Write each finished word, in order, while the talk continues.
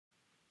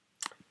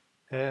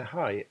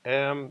Hi.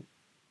 The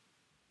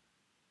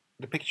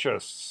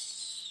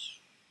pictures.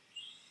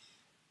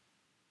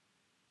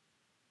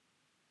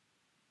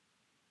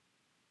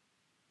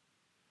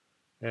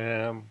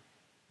 Um,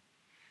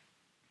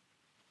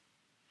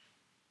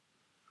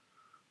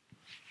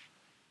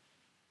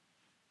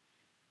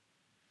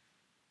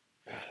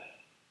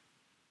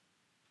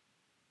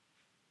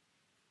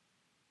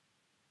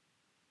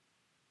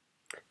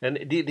 and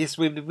this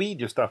with the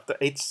video stuff,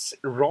 it's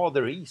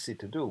rather easy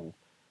to do,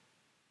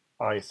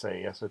 I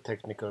say, as a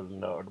technical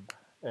nerd.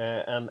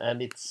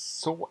 And it's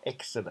so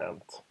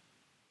excellent.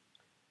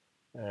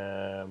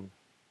 Um,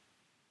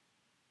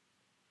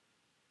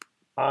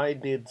 I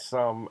did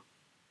some,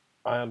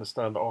 I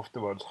understand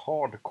afterwards,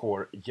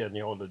 hardcore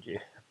genealogy.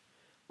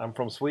 I'm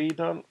from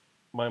Sweden.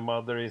 My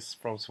mother is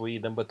from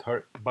Sweden, but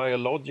her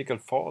biological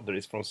father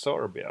is from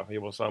Serbia. He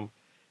was some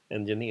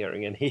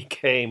engineering, and he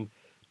came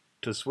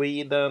to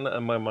Sweden,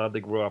 and my mother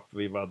grew up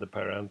with other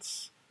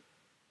parents.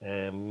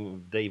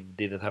 They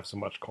didn't have so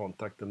much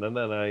contact, and then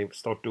I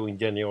started doing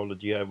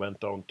genealogy. I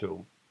went on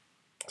to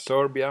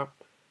Serbia.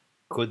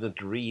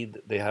 Couldn't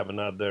read. They have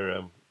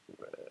another.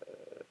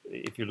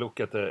 If you look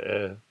at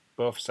the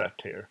birth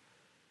set here,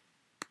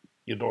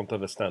 you don't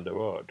understand the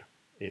word.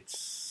 It's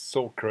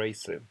so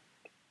crazy.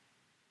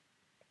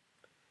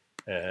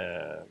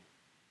 Uh,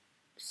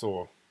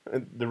 so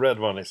the red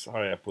one is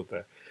how I put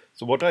there.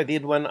 So what I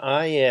did when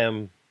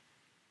I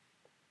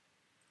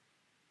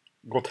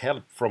got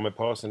help from a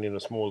person in a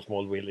small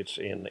village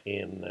in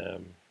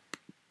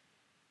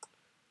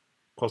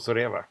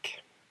Posorevac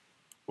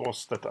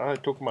was that I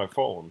took my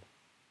phone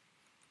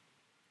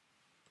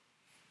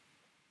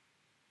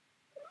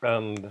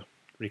and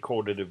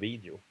recorded a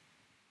video.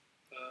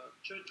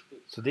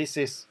 So this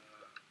is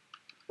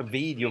a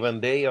video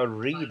when they are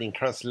reading,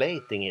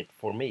 translating it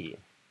for me.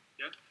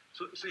 Yeah.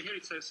 So here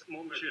it says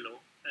Momchilo,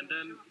 and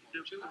then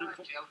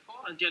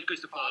Angelica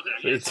is the father.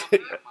 So Yes.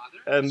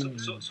 and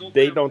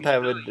they don't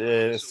have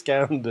a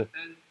scanned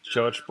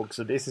church book,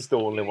 so this is the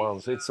only one.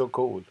 So it's so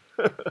cool.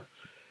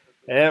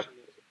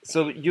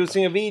 So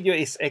using a video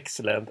is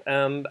excellent,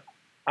 and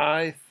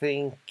I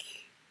think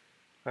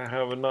I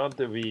have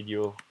another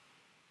video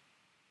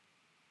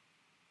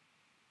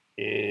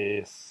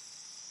is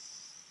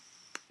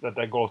that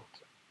I got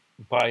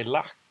by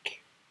luck.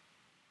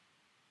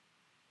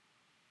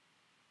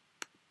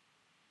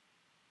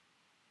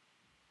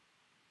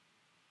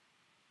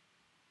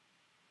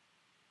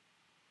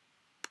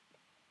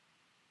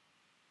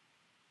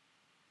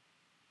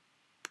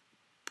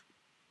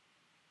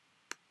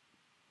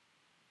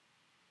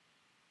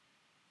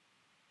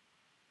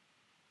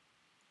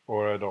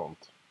 Or I don't.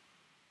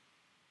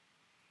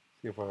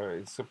 See if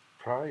it's a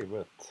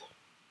private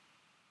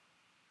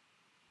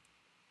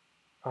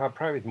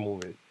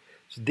movie.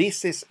 So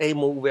this is a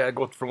movie I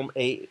got from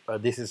a.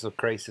 This is a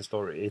crazy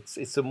story.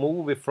 It's a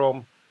movie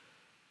from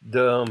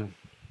the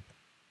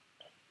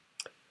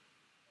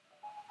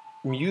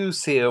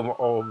museum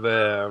of.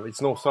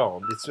 It's no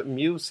sound. It's a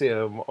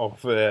museum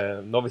of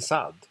Novi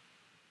Sad.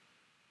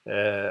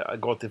 I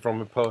got it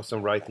from a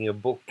person writing a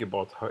book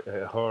about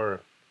her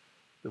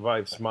the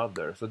wife's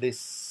mother. So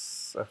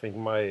this, I think,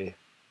 my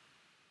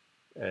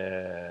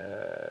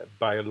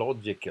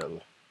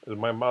biological,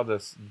 my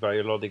mother's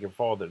biological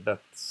father.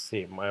 That's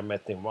him. I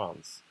met him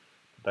once,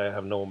 but I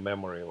have no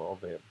memory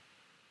of him.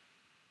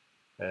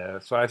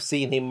 So I've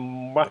seen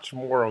him much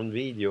more on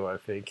video, I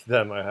think,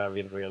 than I have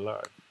in real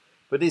life.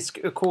 But it's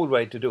a cool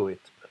way to do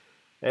it.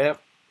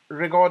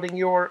 Regarding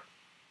your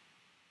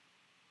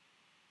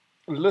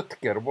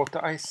Lutger, what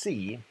I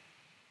see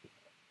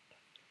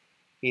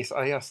is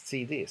I just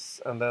see this,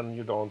 and then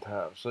you don't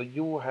have. So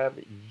you have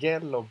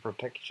yellow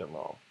protection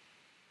now.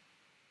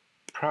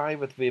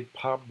 Private with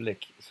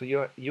public. So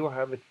you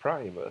have it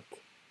private.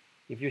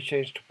 If you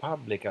change to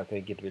public, I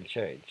think it will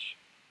change.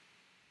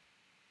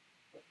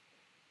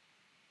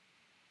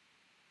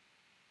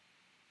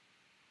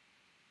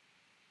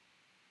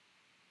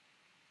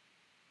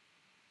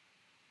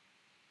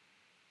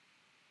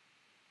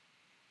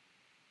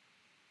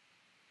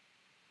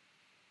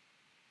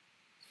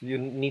 So you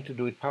need to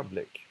do it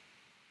public.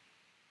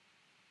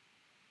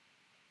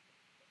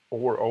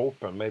 Or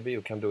open. Maybe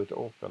you can do it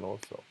open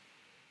also.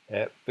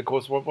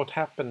 Because what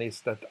happened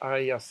is that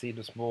I just see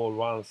the small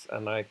ones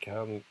and I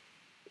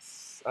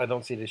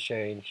don't see the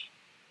change,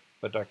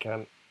 but I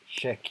can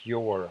check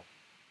your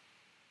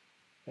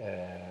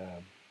uh,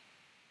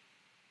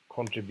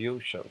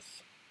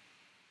 contributions,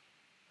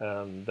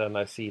 and then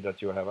I see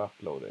that you have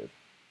uploaded.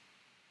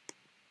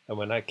 And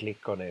when I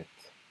click on it,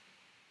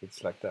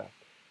 it's like that.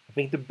 I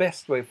think the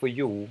best way for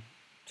you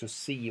to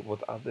see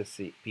what other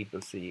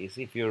people see is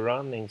if you're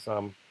running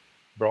some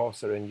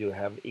browser and you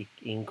have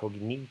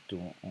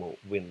incognito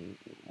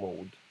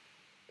mode.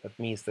 That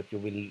means that you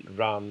will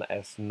run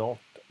as not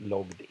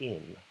logged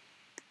in.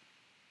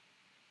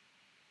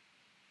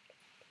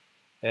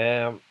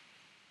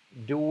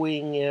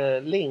 Doing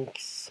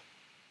links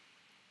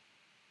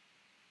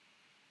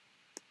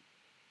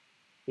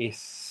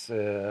is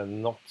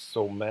not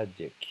so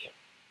magic.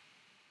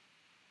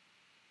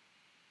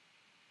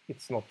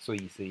 it's not so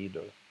easy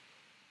either.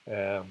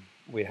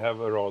 We have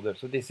a rather,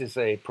 so this is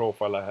a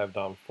profile I have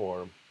done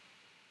for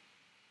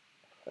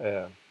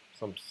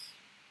some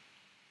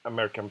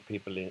American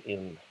people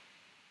in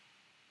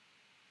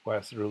who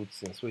has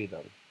roots in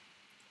Sweden.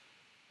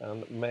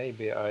 And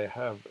maybe I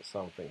have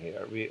something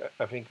here.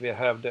 I think we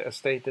have the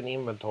estate and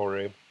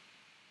inventory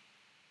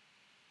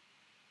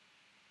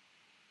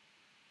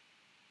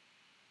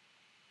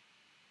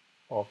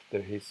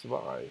after his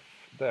wife.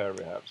 There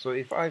we have. So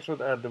if I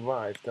should add the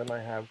wife, then I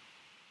have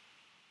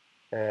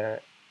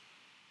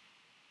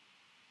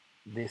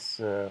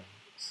this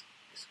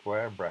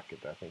square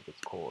bracket, I think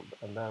it's called,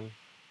 and then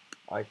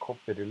I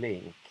copy the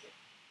link,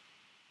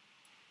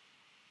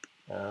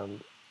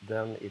 and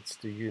then it's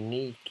the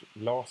unique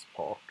last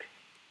part,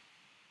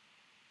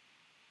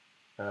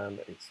 and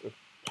it's a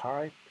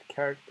type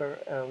character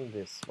and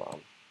this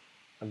one,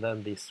 and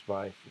then this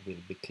wife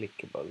will be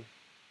clickable.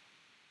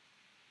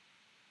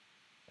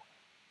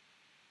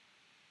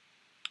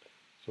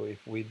 So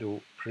if we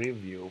do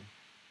preview,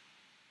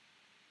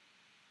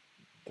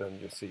 then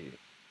you see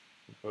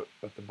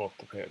at the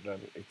bottom here,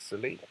 then it's a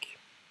link.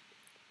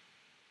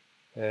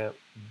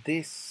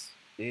 This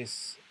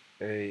is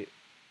a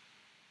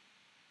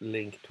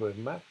link to a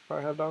map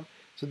I have done.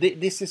 So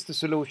this is the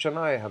solution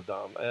I have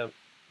done.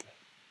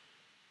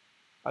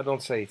 I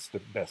don't say it's the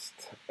best,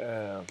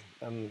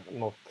 and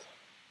not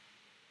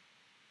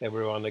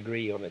everyone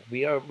agree on it.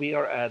 We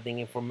are adding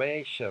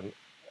information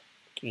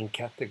in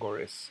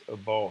categories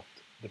about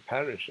the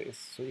parishes.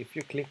 So if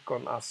you click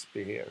on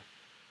Asby here,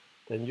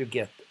 then you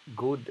get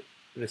good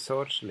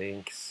research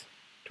links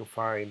to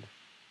find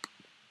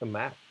a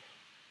map.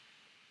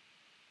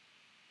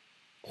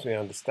 So you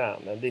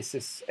understand. And this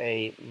is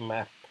a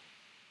map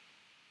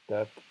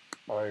that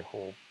I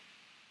hope.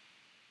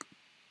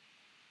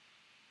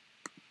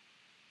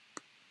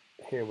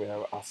 Here we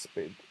have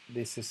Asby.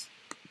 This is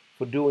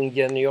for doing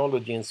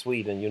genealogy in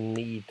Sweden. You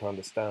need to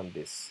understand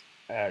this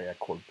area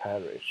called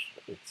parish.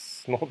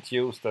 It's not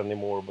used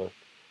anymore, but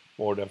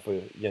more than for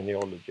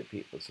genealogy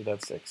people. So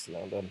that's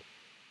excellent. And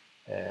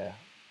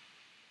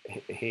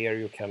here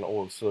you can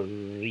also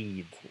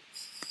read,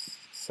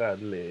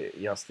 sadly,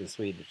 just in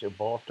Swedish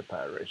about the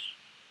parish.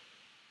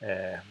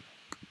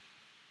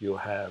 You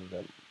have,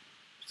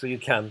 so you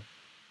can,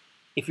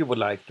 if you would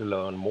like to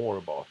learn more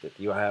about it,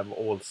 you have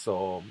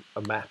also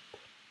a map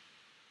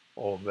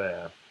of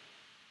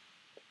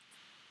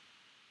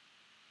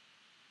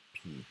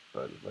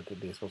people, but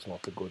this was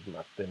not a good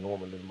map. They're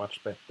normally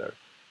much better.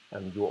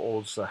 And you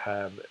also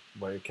have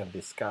where you can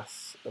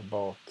discuss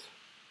about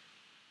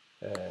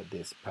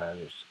this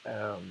parish,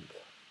 and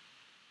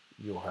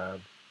you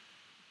have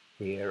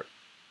here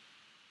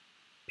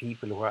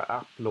people who have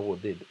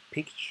uploaded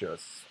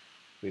pictures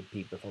with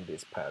people from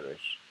this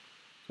parish.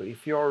 So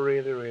if you're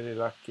really, really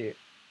lucky,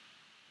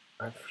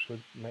 I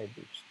should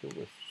maybe do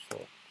a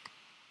search.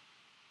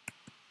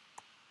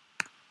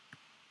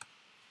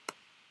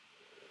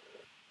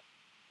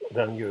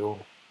 Then you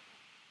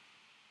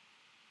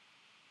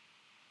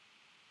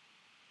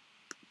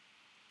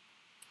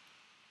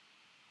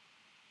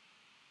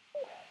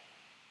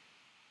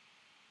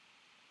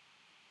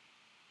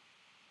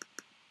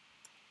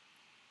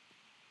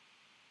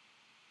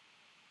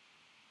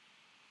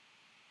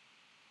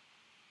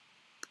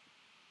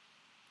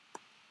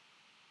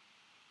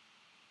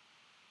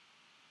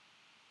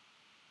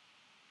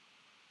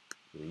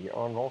we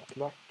are not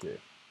lucky.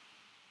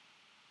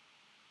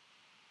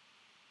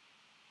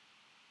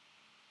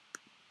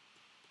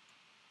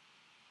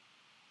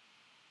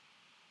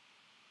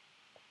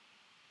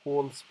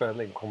 All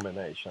spelling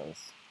combinations.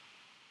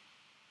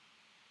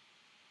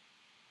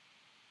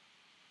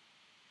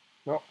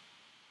 No,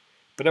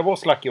 but I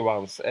was lucky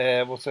once.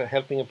 I was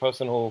helping a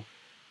person who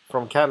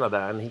from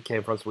Canada, and he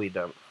came from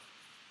Sweden.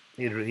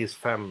 His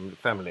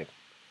family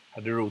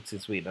had the roots in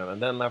Sweden,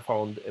 and then I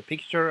found a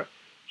picture,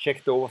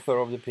 checked the author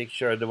of the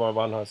picture, the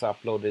one who has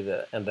uploaded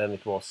it, and then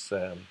it was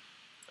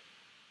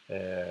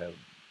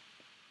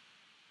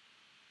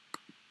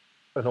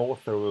an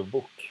author of a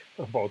book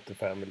about the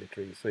family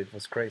tree, so it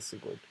was crazy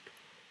good.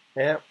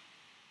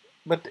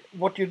 But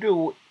what you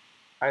do,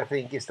 I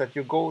think, is that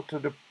you go to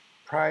the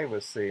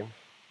privacy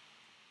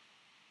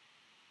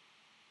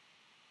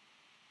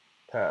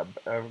tab.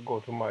 I go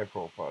to my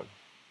profile,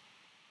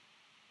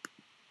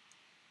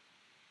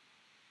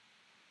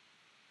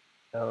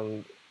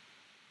 and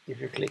if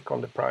you click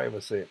on the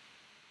privacy,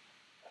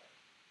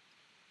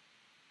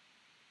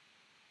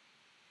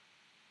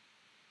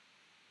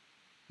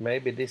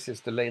 maybe this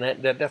is the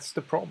lane. That's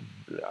the problem.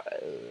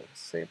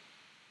 See,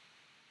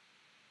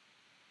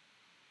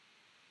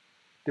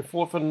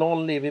 default for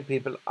non-living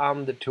people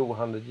under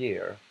 200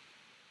 years.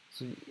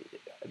 So,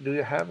 do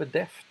you have a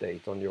death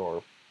date on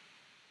your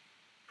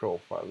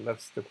profile?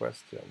 That's the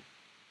question.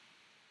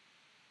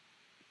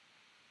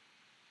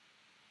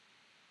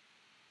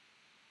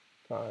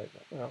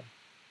 Yeah.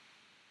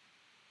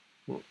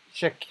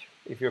 Check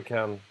if you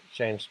can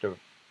change the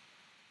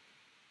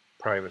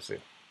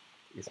privacy,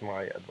 is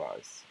my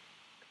advice.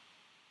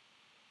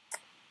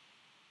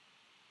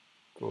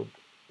 Good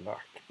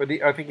luck. But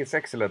I think it's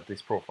excellent,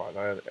 this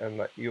profile,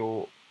 and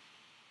you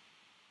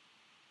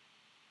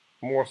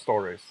more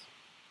stories.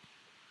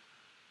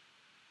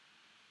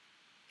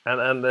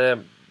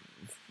 And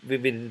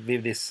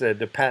with this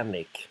the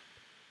panic,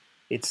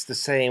 it's the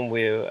same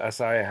with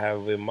as I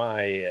have with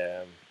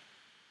my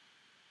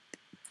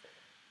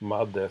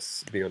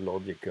mother's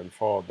biological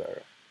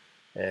father.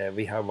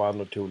 We have one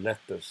or two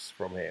letters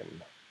from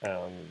him,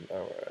 and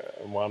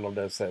one of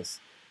them says,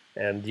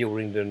 "And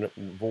during the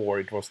war,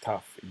 it was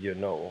tough, you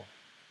know."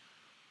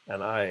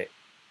 And I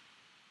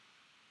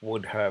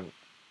would have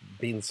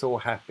been so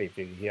happy if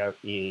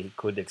he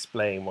could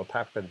explain what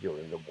happened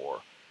during the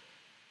war.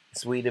 In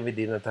Sweden, we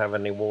didn't have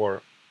any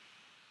war,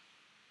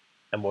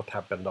 and what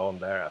happened on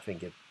there, I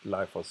think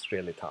life was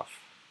really tough.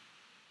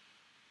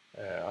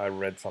 I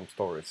read some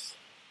stories,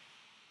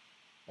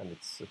 and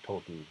it's a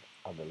total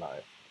other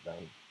life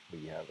than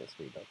we have in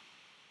Sweden.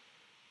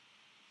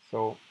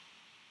 So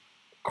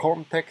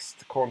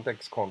context,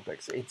 context,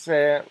 context. It's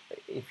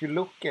if you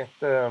look at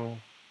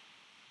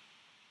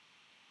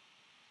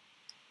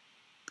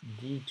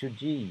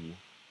G2G,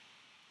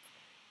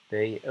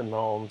 they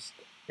announced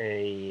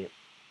a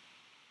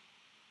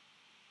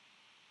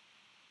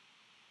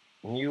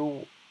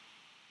new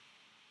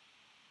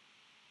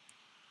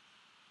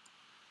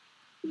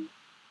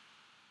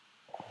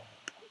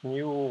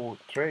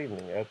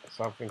training at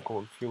something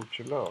called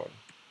Future Learn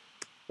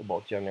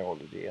about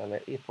genealogy, and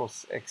it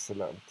was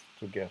excellent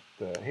to get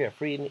here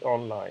free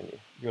online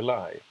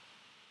July.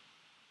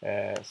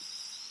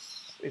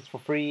 It's for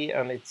free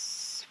and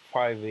it's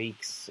 5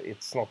 weeks.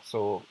 It's not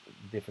so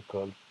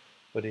difficult,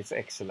 but it's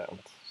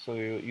excellent. So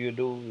you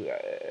do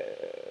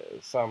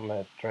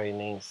some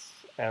trainings,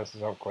 answer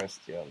some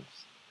questions,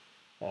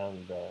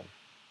 and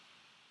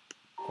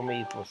for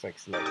me it was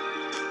excellent.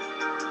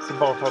 It's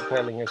about how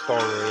telling a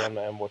story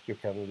and what you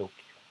can look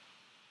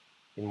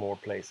in more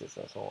places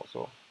and so on.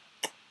 So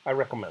I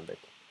recommend it.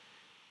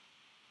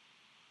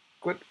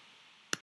 Good.